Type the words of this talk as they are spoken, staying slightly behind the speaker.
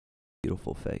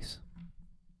Beautiful face.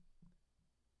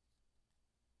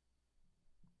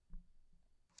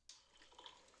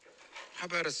 How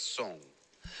about a song?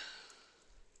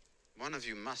 One of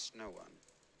you must know one.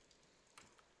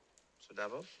 Sir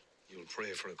Davos? You'll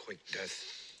pray for a quick death.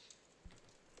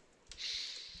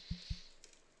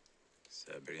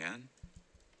 Sir Brienne?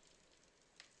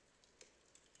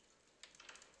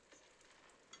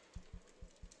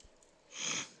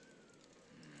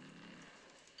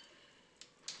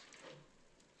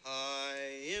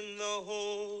 High in the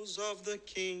halls of the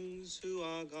kings who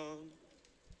are gone,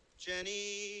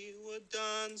 Jenny would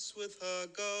dance with her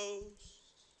ghosts,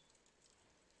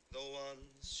 the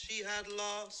ones she had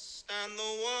lost and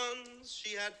the ones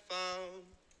she had found,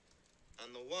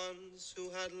 and the ones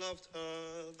who had loved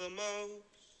her the most,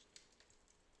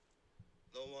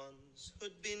 the ones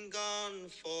who'd been gone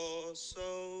for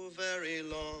so very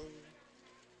long,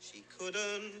 she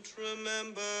couldn't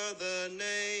remember their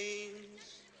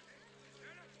names.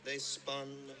 They spun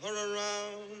her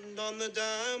around on the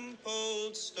damp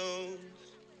old stones,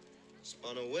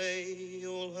 spun away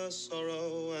all her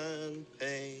sorrow and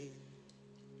pain.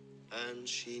 And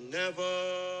she never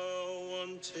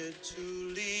wanted to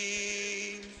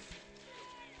leave,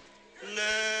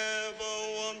 never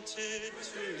wanted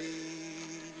to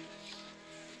leave,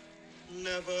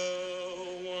 never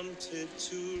wanted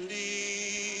to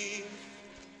leave,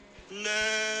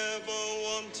 never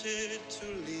wanted to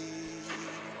leave.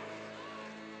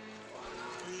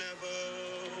 Never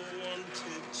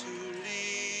wanted to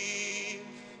leave,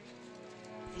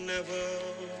 never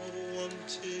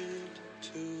wanted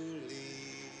to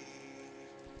leave.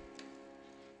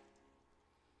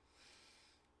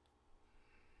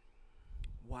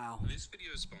 Wow. This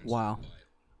video is sponsored Wow. by...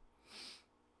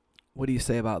 What do you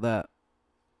say about that?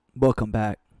 Welcome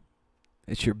back.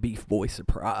 It's your Beef Boy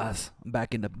Surprise. I'm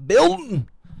back in the building.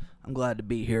 I'm glad to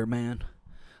be here, man.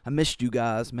 I missed you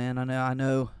guys, man. I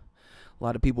know a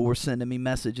lot of people were sending me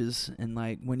messages and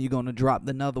like, when you going to drop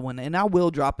another one? And I will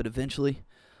drop it eventually.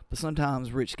 But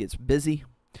sometimes Rich gets busy,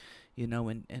 you know,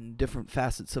 in different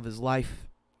facets of his life.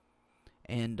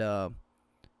 And,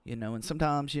 you know, and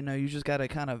sometimes, you know, you just got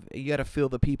to you got to feel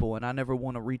the people. And I never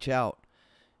want to reach out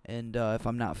and if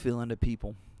I'm not feeling the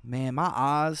people. Man, my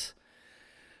eyes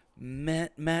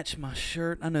match my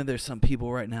shirt. I know there's some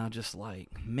people right now just like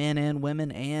men and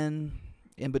women and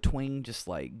in between just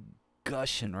like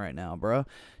gushing right now, bro.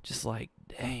 Just like,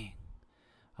 dang,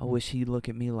 I wish he'd look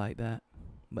at me like that.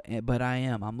 But I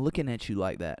am. I'm looking at you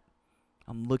like that.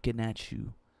 I'm looking at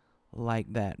you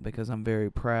like that because I'm very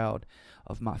proud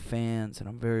of my fans and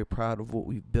I'm very proud of what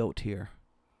we've built here.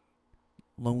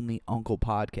 Lonely Uncle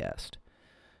Podcast.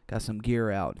 Got some gear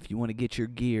out. If you want to get your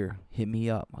gear, hit me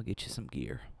up. I'll get you some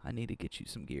gear. I need to get you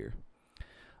some gear.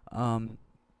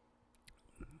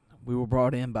 We were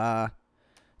brought in by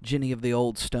Jenny of the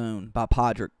Old Stone by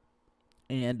Podrick.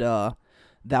 And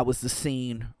that was the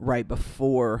scene right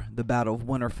before the Battle of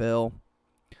Winterfell,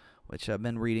 which I've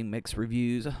been reading mixed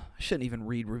reviews. I shouldn't even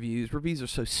read reviews. Reviews are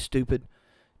so stupid.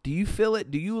 Do you feel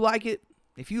it? Do you like it?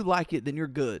 If you like it, then you're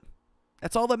good.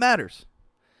 That's all that matters.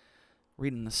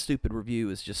 Reading the stupid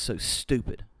review is just so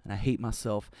stupid. And I hate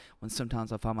myself when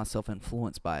sometimes I find myself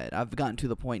influenced by it. I've gotten to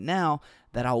the point now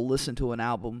that I'll listen to an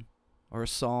album or a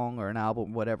song or an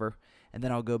album, whatever, and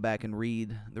then I'll go back and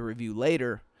read the review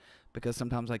later because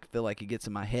sometimes I feel like it gets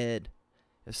in my head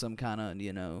if some kind of,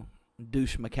 you know,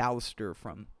 douche McAllister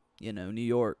from, you know, New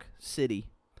York City,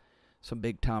 some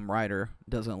big-time writer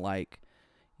doesn't like,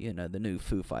 you know, the new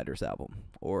Foo Fighters album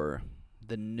or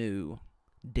the new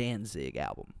Danzig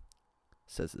album.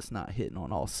 Says it's not hitting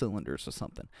on all cylinders or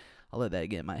something. I let that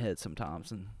get in my head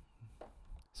sometimes, and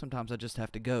sometimes I just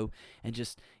have to go and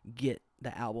just get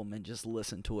the album and just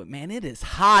listen to it. Man, it is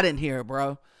hot in here,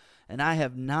 bro. And I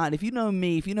have not, if you know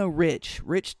me, if you know Rich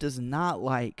does not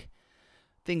like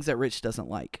things that Rich doesn't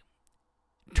like.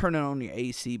 Turning on your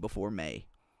AC before May.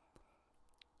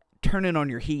 Turning on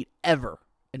your heat ever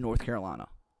in North Carolina.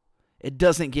 It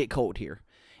doesn't get cold here.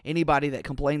 Anybody that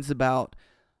complains about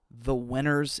the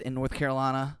winters in North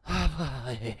Carolina,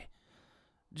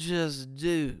 just,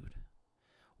 dude,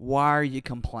 why are you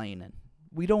complaining?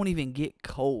 We don't even get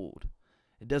cold.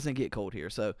 It doesn't get cold here.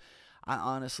 So I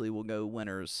honestly will go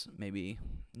winters, maybe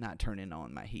not turning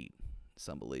on my heat. It's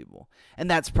unbelievable. And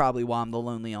that's probably why I'm the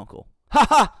lonely uncle. Ha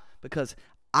ha! Because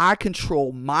I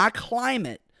control my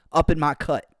climate up in my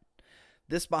cut.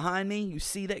 This behind me, you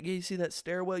see that? You see that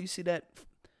stairwell? You see that?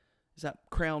 Is that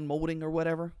crown molding or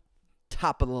whatever?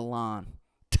 Top of the line.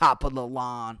 Top of the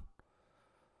line.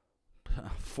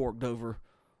 Forked over.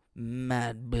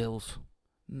 Mad bills.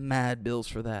 Mad bills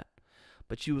for that.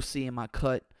 But you will see in my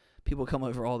cut, people come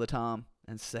over all the time.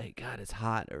 and say, God, it's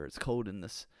hot or it's cold in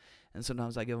this. And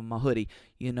sometimes I give them my hoodie.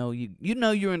 You know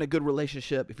you're in a good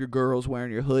relationship if your girl's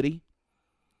wearing your hoodie.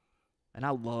 And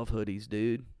I love hoodies,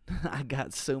 dude. I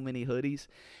got so many hoodies.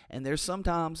 And there's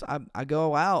sometimes I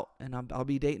go out and I'll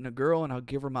be dating a girl and I'll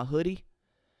give her my hoodie.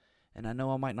 And I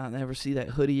know I might not ever see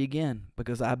that hoodie again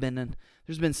because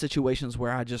there's been situations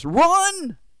where I just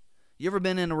run. You ever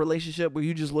been in a relationship where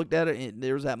you just looked at it and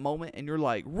there's that moment and you're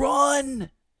like,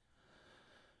 run,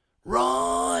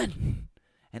 run.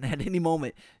 And at any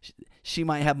moment, she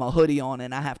might have my hoodie on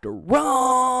and I have to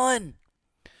run,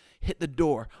 hit the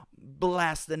door,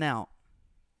 blasting out.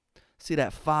 See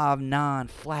that 5.9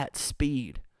 flat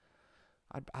speed.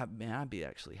 I'd be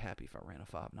actually happy if I ran a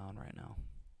 5.9 right now.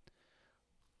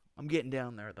 I'm getting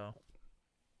down there though.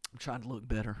 I'm trying to look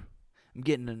better. I'm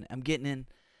getting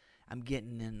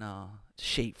in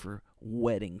shape for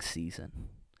wedding season.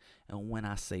 And when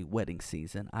I say wedding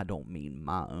season, I don't mean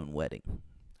my own wedding.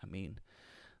 I mean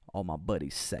all my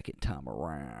buddies' second time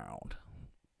around.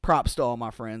 Props to all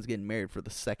my friends getting married for the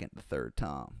second, the third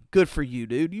time. Good for you,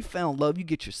 dude. You found love. You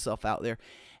get yourself out there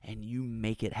and you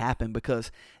make it happen,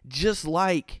 because just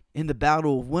like in the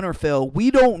Battle of Winterfell,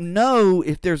 we don't know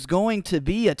if there's going to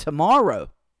be a tomorrow.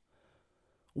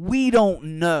 We don't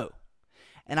know.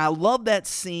 And I love that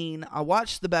scene. I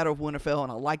watched the Battle of Winterfell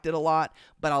and I liked it a lot,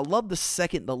 but I love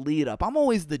the lead up. I'm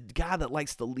always the guy that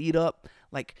likes the lead up.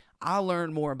 Like, I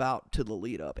learn more about to the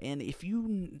lead up. And if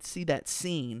you see that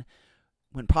scene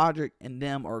when Podrick and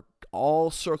them are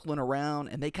all circling around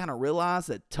and they kind of realize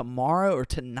that tomorrow or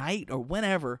tonight or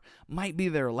whenever might be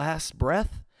their last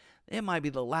breath, it might be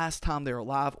the last time they're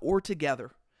alive or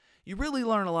together, you really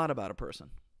learn a lot about a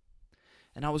person.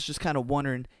 And I was just kind of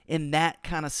wondering, in that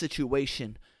kind of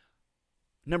situation,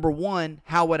 number one,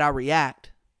 how would I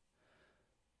react?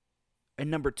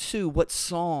 And number two, what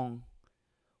song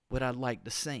would I like to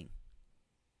sing?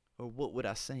 Or what would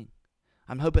I sing?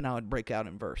 I'm hoping I would break out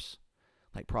in verse,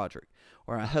 like Podrick.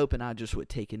 Or I'm hoping I just would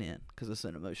take it in, because it's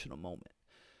an emotional moment.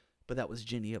 But that was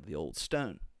Jenny of the Old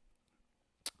Stone.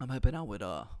 I'm hoping I would,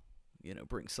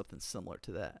 bring something similar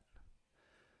to that.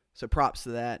 So props to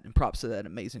that, and props to that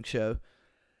amazing show.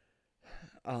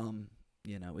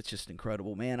 It's just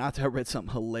incredible, man. I read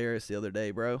something hilarious the other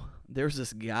day, bro. There's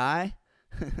this guy.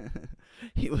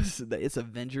 It's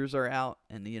Avengers are out,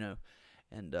 and you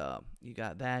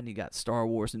got that, and you got Star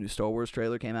Wars. The new Star Wars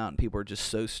trailer came out, and people are just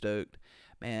so stoked.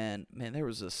 Man, there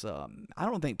was this. I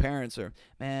don't think parents are.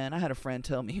 Man, I had a friend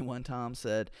tell me one time,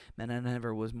 said, "Man, I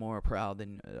never was more proud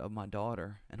of my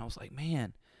daughter." And I was like,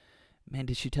 "Man,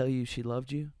 did she tell you she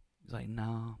loved you?" He's like,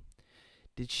 "Nah."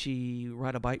 Did she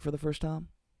ride a bike for the first time?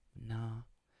 Nah.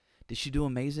 Did she do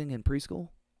amazing in preschool?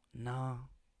 Nah.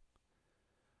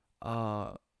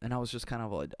 And I was just kind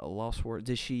of like a lost word.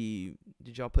 Did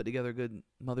y'all put together good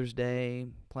Mother's Day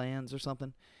plans or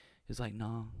something? He's like,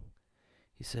 nah.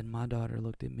 He said, my daughter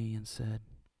looked at me and said,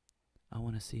 I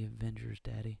want to see Avengers,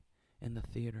 Daddy, in the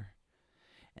theater.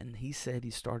 And he said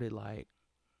he started like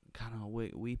kind of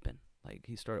weeping. Like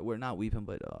he started, well, not weeping,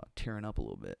 but tearing up a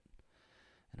little bit.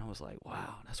 And I was like,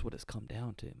 wow, that's what it's come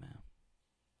down to, man.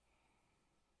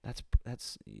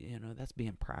 That's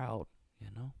being proud,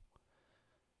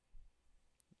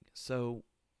 So,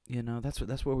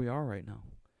 that's where we are right now.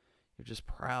 You're just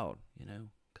proud,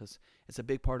 because it's a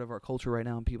big part of our culture right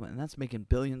now, and that's making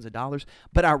billions of dollars.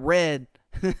 But I read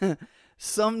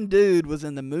some dude was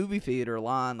in the movie theater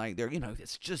line, like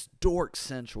it's just dork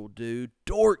central, dude.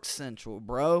 Dork central,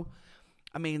 bro.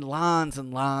 I mean, lines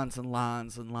and lines and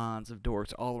lines and lines of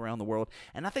dorks all around the world.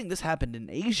 And I think this happened in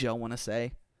Asia, I want to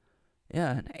say.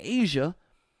 Yeah, in Asia,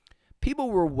 people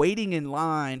were waiting in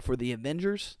line for the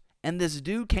Avengers, and this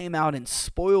dude came out and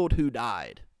spoiled who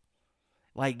died.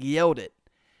 Like, yelled it.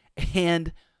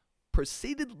 And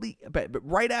but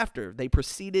right after, they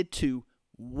proceeded to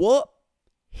whoop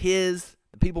the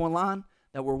people in line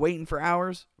that were waiting for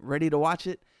hours, ready to watch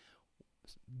it,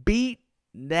 beat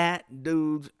that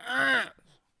dude's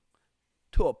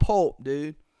to a pulp,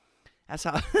 dude. That's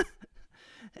how.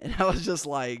 And I was just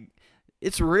like,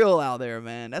 it's real out there,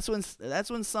 man. That's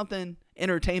when something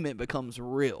entertainment becomes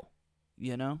real,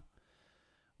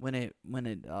 when it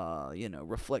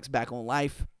reflects back on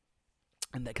life,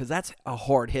 and because that's a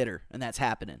hard hitter, and that's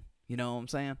happening. You know what I'm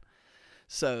saying?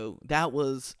 So that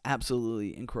was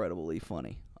absolutely incredibly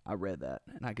funny. I read that,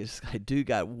 and I guess dude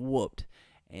got whooped,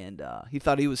 and he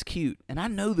thought he was cute, and I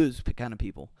know those kind of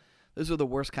people. Those are the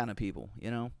worst kind of people,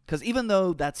 because even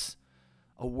though that's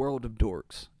a world of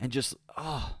dorks, and just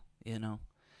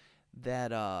that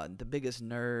the biggest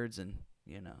nerds and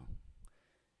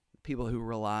people who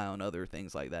rely on other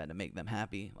things like that to make them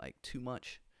happy, like too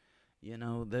much, You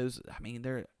know, those, I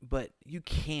mean, but you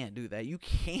can't do that. You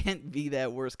can't be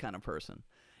that worst kind of person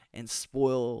and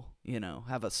spoil,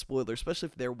 have a spoiler, especially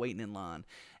if they're waiting in line.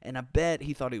 And I bet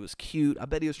he thought he was cute. I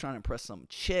bet he was trying to impress some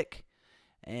chick,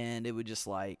 and it would just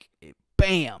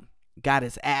bam, got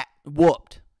his ass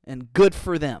whooped, and good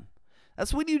for them.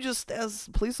 That's when you just, as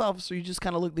a police officer, you just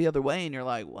kind of look the other way, and you're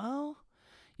like, well,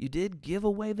 you did give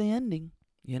away the ending,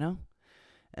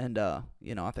 And, I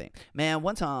think, man,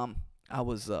 one time I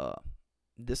was,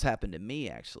 this happened to me,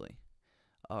 actually.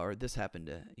 Or this happened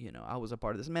to, I was a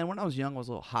part of this. Man, when I was young, I was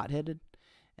a little hot-headed.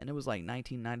 And it was like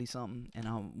 1990-something.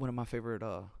 And one of my favorite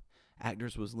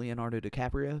actors was Leonardo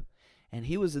DiCaprio. And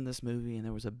he was in this movie, and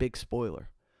there was a big spoiler.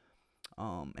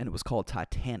 And it was called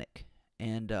Titanic.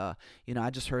 And, I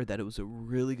just heard that it was a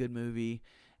really good movie.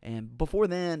 And before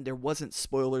then, there wasn't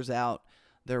spoilers out.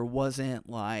 There wasn't,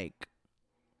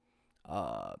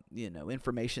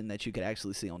 information that you could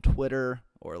actually see on Twitter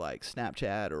or like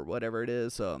Snapchat or whatever it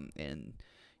is. And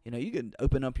you can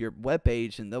open up your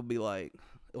webpage and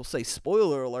it'll say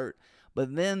spoiler alert,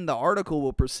 but then the article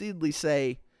will proceedly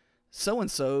say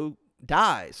so-and-so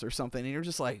dies or something. And you're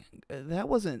just like,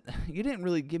 you didn't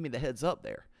really give me the heads up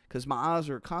there, because my eyes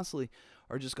are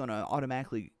just going to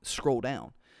automatically scroll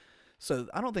down. So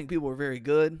I don't think people are very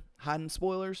good hiding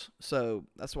spoilers. So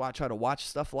that's why I try to watch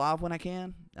stuff live when I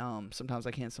can. Sometimes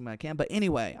I can, sometimes I can. But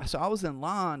anyway, so I was in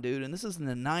line, dude, and this is in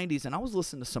the 90s, and I was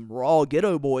listening to some raw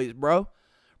ghetto boys, bro.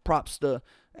 Props to,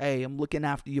 hey, I'm looking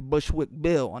after your Bushwick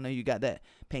Bill. I know you got that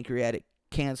pancreatic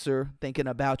cancer, thinking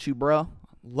about you, bro.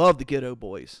 Love the ghetto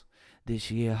boys.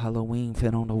 This year Halloween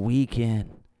fell on the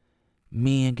weekend.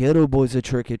 Me and ghetto boys are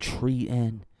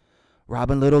trick-or-treating,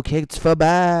 robbing little kids for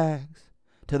bags,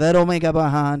 till that Omega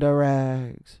behind the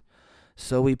rags.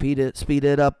 So we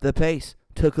speeded up the pace,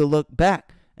 took a look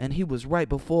back, and he was right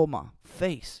before my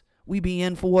face. We be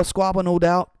in for a squabble, no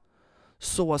doubt.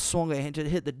 So I swung and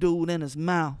just hit the dude in his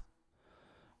mouth.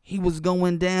 He was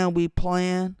going down, we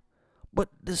planned, but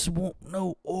this won't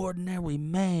no ordinary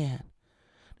man.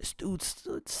 This dude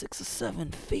stood 6 or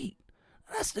 7 feet.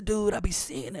 That's the dude I be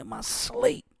seeing in my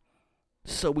sleep.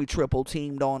 So we triple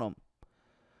teamed on him,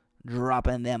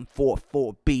 dropping them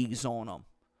 4-4 B's on him.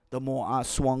 The more I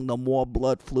swung, the more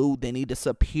blood flew. Then he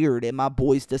disappeared, and my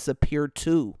boys disappeared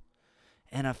too.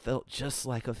 And I felt just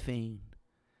like a fiend.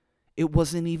 It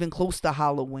wasn't even close to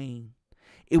Halloween.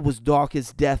 It was dark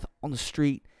as death on the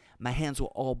street. My hands were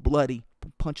all bloody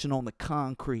from punching on the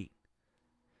concrete.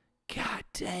 God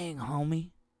dang,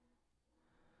 homie.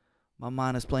 My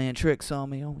mind is playing tricks on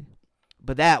me, homie.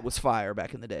 But that was fire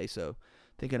back in the day, so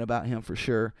thinking about him for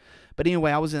sure. But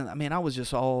anyway, I was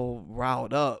just all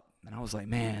riled up. And I was like,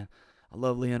 man, I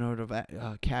love Leonardo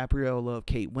DiCaprio. I love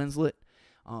Kate Winslet.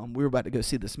 We were about to go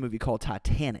see this movie called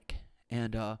Titanic.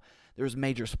 And there was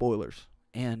major spoilers.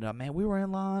 And, man, we were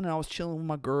in line, and I was chilling with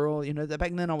my girl.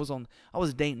 Back then I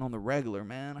was dating on the regular,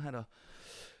 man. I had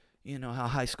how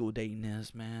high school dating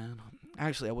is, man.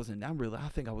 Actually, I wasn't. I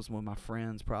think I was with my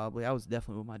friends, probably. I was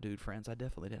definitely with my dude friends. I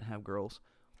definitely didn't have girls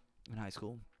in high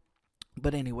school.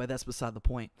 But anyway, that's beside the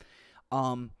point.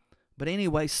 But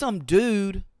anyway, some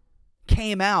dude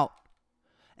came out,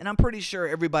 and I'm pretty sure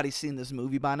everybody's seen this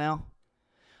movie by now.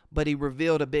 But he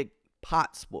revealed a big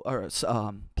plot spoiler.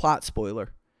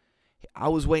 I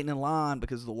was waiting in line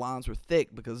because the lines were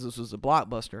thick because this was a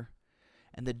blockbuster.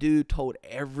 And the dude told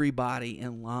everybody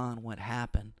in line what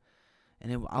happened.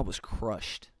 And I was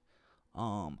crushed.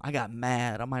 I got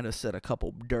mad. I might have said a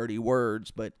couple dirty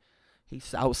words, but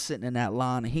I was sitting in that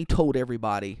line, and he told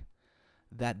everybody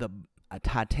that a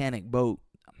Titanic boat,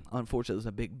 unfortunately, it was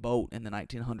a big boat in the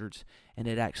 1900s, and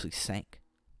it actually sank.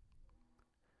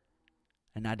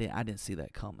 And I didn't see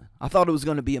that coming. I thought it was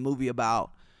going to be a movie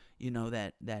about,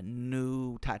 that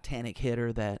new Titanic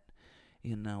hitter that,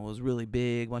 was really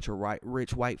big. A bunch of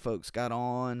rich white folks got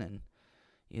on, and,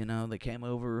 they came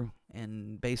over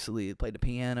and basically played the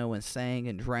piano and sang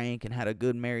and drank and had a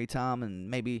good merry time. And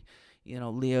maybe,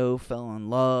 Leo fell in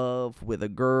love with a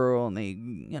girl, and they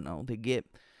get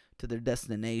to their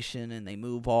destination and they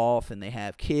move off and they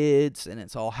have kids and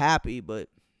it's all happy. But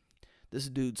this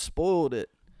dude spoiled it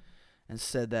and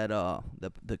said that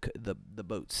the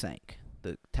boat sank,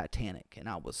 the Titanic, and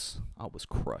I was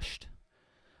crushed.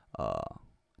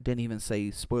 Didn't even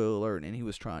say spoiler alert, and he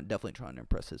was definitely trying to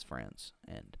impress his friends,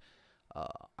 and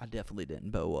I definitely didn't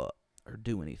bow up or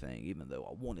do anything, even though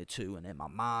I wanted to. And in my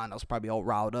mind, I was probably all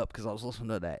riled up because I was listening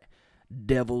to that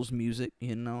devil's music,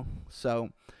 So,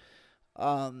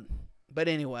 but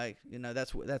anyway,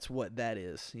 that's what that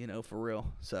is, for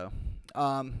real. So,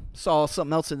 saw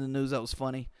something else in the news that was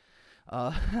funny.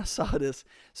 I saw this.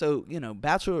 So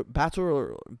bachelor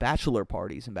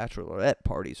parties and bachelorette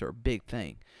parties are a big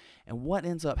thing, and what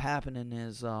ends up happening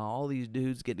is all these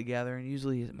dudes get together, and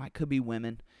usually could be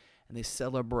women, and they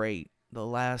celebrate the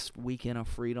last weekend of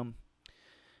freedom.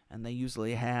 And they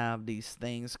usually have these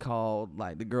things called,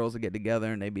 like, the girls that get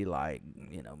together and they be like,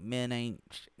 men ain't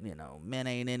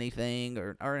anything,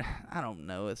 or I don't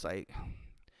know. It's like,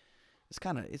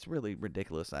 it's really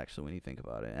ridiculous actually when you think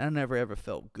about it. And I never ever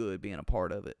felt good being a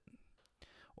part of it,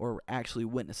 or actually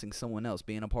witnessing someone else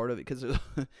being a part of it. Because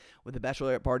with the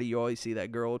bachelorette party, you always see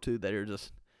that girl or two that they're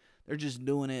just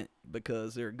doing it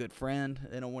because they're a good friend.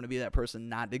 They don't want to be that person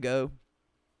not to go.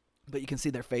 But you can see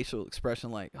their facial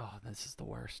expression like, oh, this is the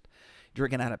worst.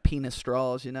 Drinking out of penis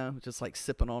straws, just like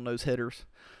sipping on those hitters,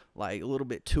 like a little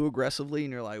bit too aggressively.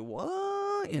 And you're like,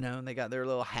 what? And they got their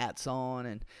little hats on.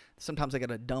 And sometimes they got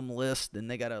a dumb list. And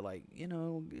they got to, like,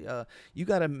 you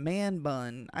got a man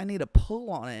bun. I need to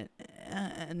pull on it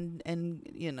and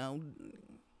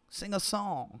sing a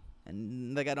song.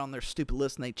 And they got on their stupid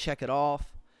list and they check it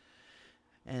off.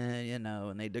 And,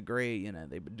 and they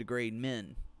degrade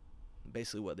men.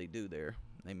 Basically what they do there.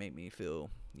 They make me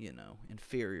feel,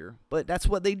 inferior. But that's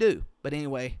what they do. But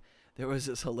anyway, there was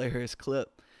this hilarious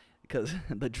clip because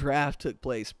the draft took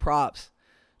place. Props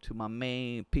to my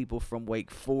main people from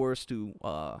Wake Forest who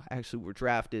actually were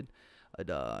drafted.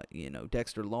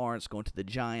 Dexter Lawrence going to the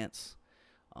Giants.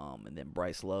 And then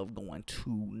Bryce Love going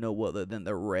to no other than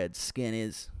the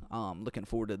Redskins. Looking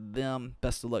forward to them.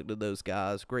 Best of luck to those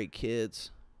guys. Great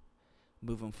kids.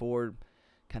 Moving forward.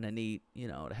 Kind of neat,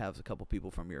 to have a couple people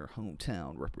from your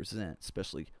hometown represent,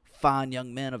 especially fine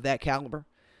young men of that caliber.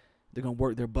 They're going to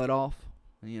work their butt off.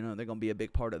 They're going to be a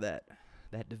big part of that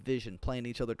division, playing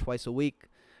each other twice a week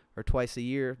or twice a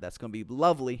year. That's going to be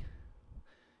lovely,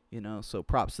 so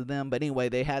props to them. But anyway,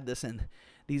 they had this, and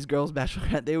these girls,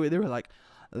 bachelorette, they were like,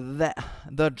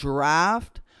 the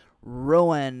draft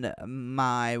ruined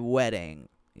my wedding.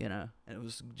 And it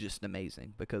was just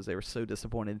amazing because they were so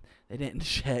disappointed. They didn't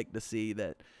check to see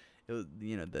that it was,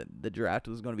 the draft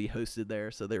was going to be hosted there.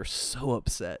 So they were so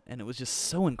upset, and it was just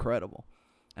so incredible.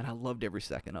 And I loved every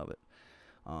second of it.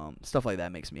 Stuff like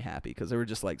that makes me happy because they were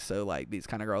just like, so like these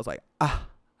kind of girls like,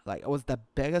 like it was the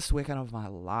biggest weekend of my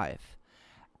life.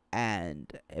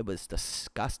 And it was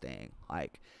disgusting.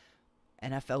 Like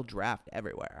NFL draft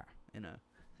everywhere, And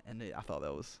I thought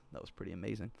that was pretty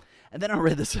amazing. And then I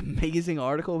read this amazing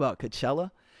article about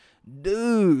Coachella.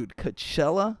 Dude,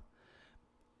 Coachella,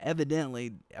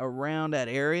 evidently around that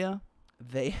area,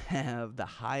 they have the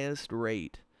highest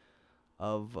rate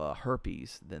of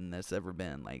herpes than there's ever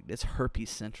been. Like, it's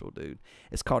herpes central, dude.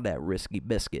 It's called that risky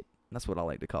biscuit. That's what I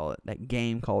like to call it. That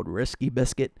game called Risky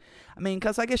Biscuit. I mean,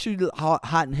 because I guess you're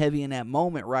hot and heavy in that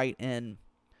moment, right? And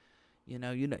you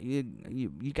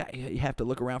have to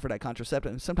look around for that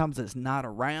contraceptive. And sometimes it's not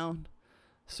around,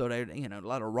 so they a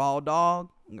lot of raw dog,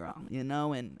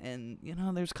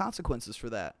 and there's consequences for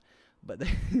that. But this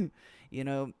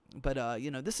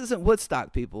isn't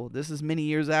Woodstock, people. This is many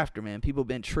years after, man. People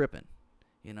been tripping,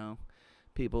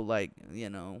 people like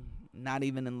not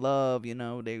even in love,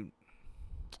 they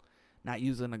not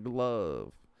using a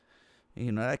glove.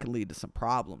 That could lead to some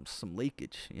problems, some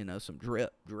leakage, some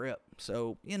drip.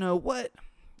 So, what?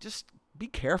 Just be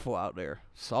careful out there.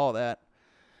 Saw that.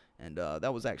 And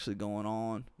that was actually going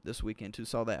on this weekend, too.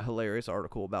 Saw that hilarious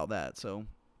article about that. So,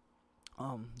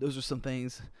 those are some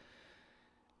things,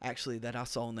 actually, that I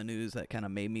saw in the news that kind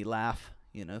of made me laugh,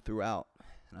 throughout.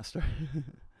 And I started,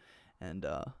 and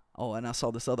I saw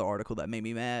this other article that made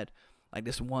me mad. Like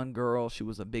this one girl, she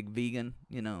was a big vegan,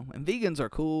 and vegans are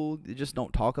cool. You just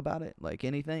don't talk about it like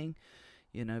anything.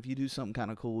 If you do something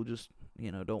kind of cool, just,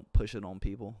 don't push it on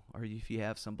people. Or if you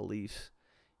have some beliefs,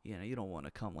 you don't want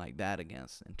to come like that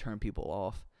against and turn people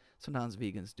off. Sometimes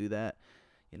vegans do that.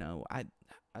 I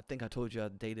think I told you I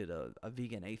dated a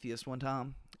vegan atheist one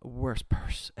time. Worst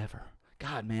person ever.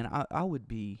 God, man, I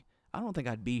don't think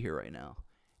I'd be here right now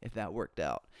if that worked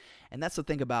out. And that's the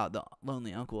thing about the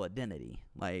lonely uncle identity.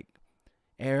 Like,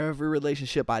 every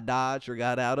relationship I dodged or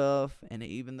got out of, and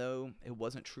even though it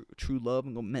wasn't true love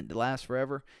and meant to last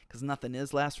forever, because nothing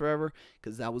is last forever,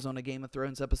 because that was on a Game of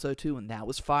Thrones episode 2, and that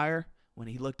was fire, when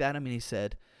he looked at him and he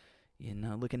said,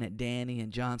 looking at Dany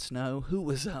and Jon Snow, who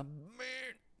was a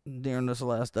man during this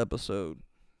last episode.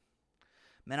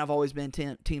 Man, I've always been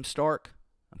Team Stark.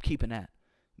 I'm keeping that.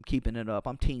 I'm keeping it up.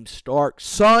 I'm Team Stark,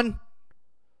 son.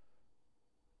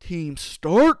 Team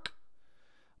Stark.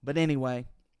 But anyway,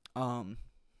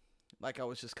 like I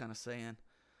was just kind of saying,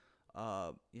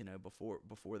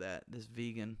 before that, this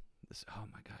vegan, oh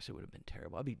my gosh, it would have been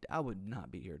terrible. I would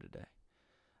not be here today.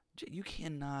 You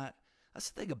cannot, That's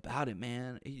the thing about it,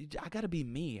 man. I gotta be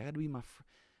me. I gotta be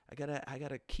I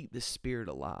gotta keep this spirit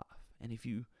alive. And if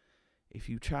you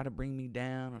try to bring me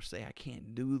down or say I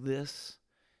can't do this,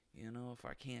 if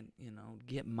I can't,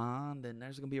 get mine, then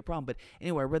there's gonna be a problem. But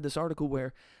anyway, I read this article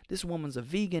where this woman's a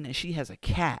vegan and she has a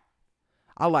cat.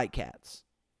 I like cats,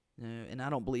 and I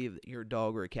don't believe that you're a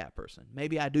dog or a cat person.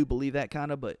 Maybe I do believe that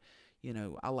kind of, but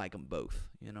I like them both.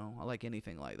 I like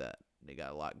anything like that. They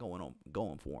got a lot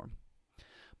going for them.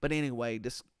 But anyway,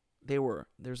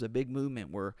 there's a big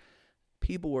movement where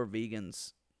people are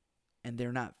vegans and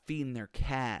they're not feeding their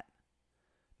cat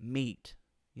meat,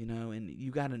 and you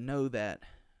got to know that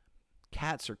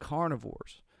cats are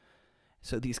carnivores.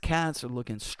 So these cats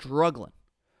are struggling.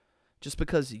 Just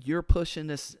because you're pushing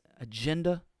this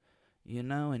agenda,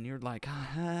 and you're like,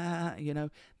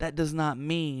 that does not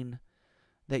mean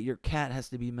that your cat has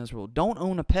to be miserable. Don't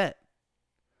own a pet.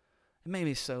 It made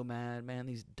me so mad, man.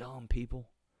 These dumb people.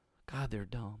 God, they're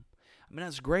dumb. I mean,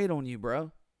 that's great on you,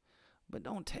 bro. But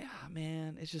don't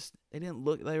man. It's just, they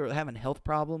were having health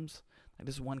problems. Like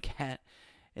this one cat,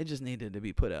 it just needed to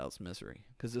be put out its misery.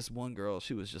 Because this one girl,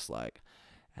 she was just like,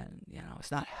 and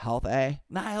it's not healthy.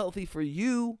 Not healthy for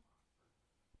you.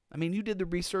 I mean, you did the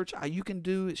research. You can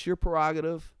do, it's your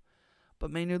prerogative.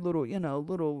 But man, your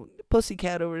little pussy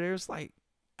cat over there is like,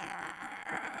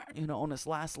 on its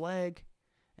last leg.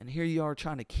 And here you are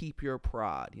trying to keep your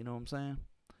pride. You know what I'm saying?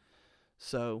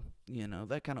 So,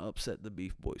 that kind of upset the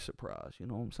Beef Boy surprise. You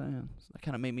know what I'm saying? So that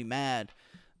kind of made me mad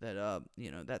that,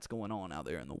 that's going on out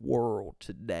there in the world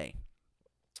today.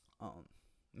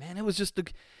 Man, it was just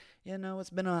it's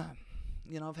been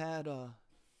I've had,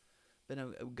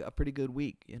 been a pretty good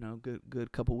week,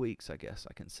 good couple weeks, I guess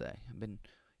I can say. I've been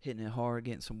hitting it hard,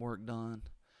 getting some work done,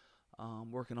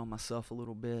 working on myself a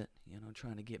little bit,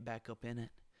 trying to get back up in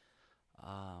it.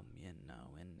 I'm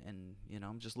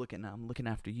just looking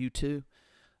after you too.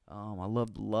 I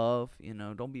love the love,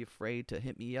 don't be afraid to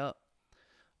hit me up.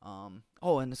 And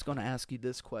it's going to ask you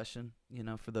this question,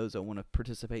 for those that want to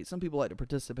participate. Some people like to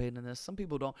participate in this. Some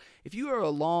people don't. If you're a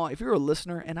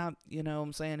listener and I'm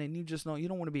saying, and you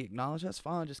don't want to be acknowledged, that's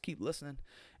fine. Just keep listening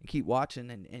and keep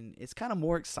watching. And it's kind of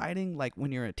more exciting. Like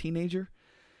when you're a teenager,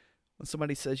 when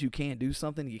somebody says you can't do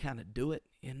something, you kind of do it,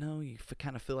 you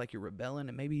kind of feel like you're rebelling,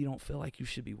 and maybe you don't feel like you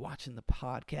should be watching the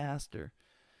podcast, or,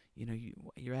 you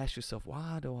ask yourself,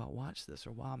 why do I watch this,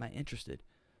 or why am I interested?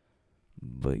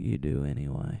 But you do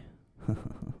anyway.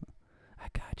 I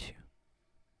got you.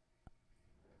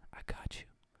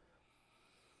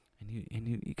 And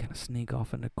you kind of sneak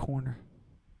off in the corner.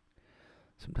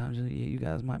 Sometimes you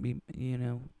guys might be,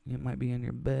 you might be in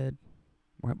your bed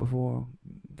right before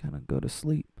you kind of go to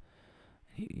sleep.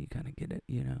 You kind of get it,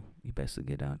 you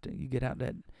basically get out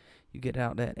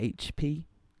that HP,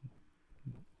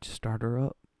 start her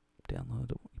up,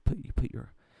 download it. You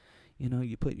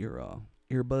put your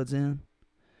earbuds in,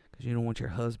 because you don't want your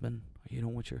husband, or you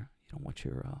don't want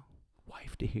your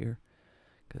wife to hear,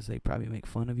 because they probably make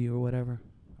fun of you or whatever,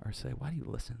 or say, why do you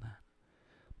listen to that?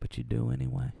 But you do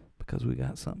anyway, because we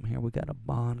got something here. We got a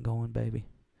bond going, baby.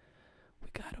 We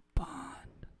got a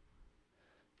bond.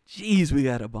 Jeez, we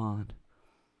got a bond.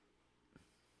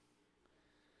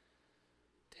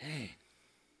 Dang.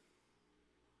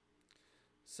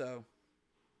 So.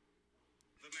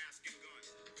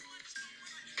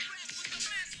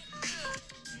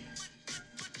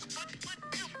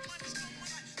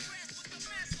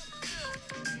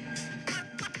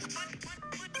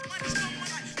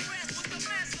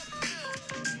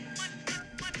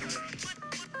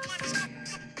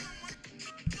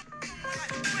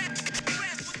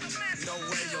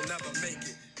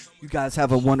 You guys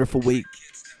have a wonderful week.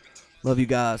 Love you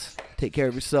guys. Take care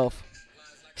of yourself.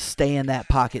 Stay in that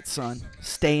pocket, son.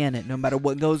 Stay in it. No matter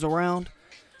what goes around,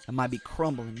 it might be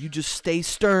crumbling. You just stay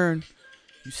stern.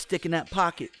 You stick in that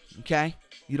pocket, okay?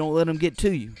 You don't let them get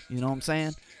to you. You know what I'm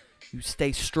saying? You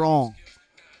stay strong.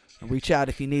 And reach out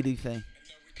if you need anything.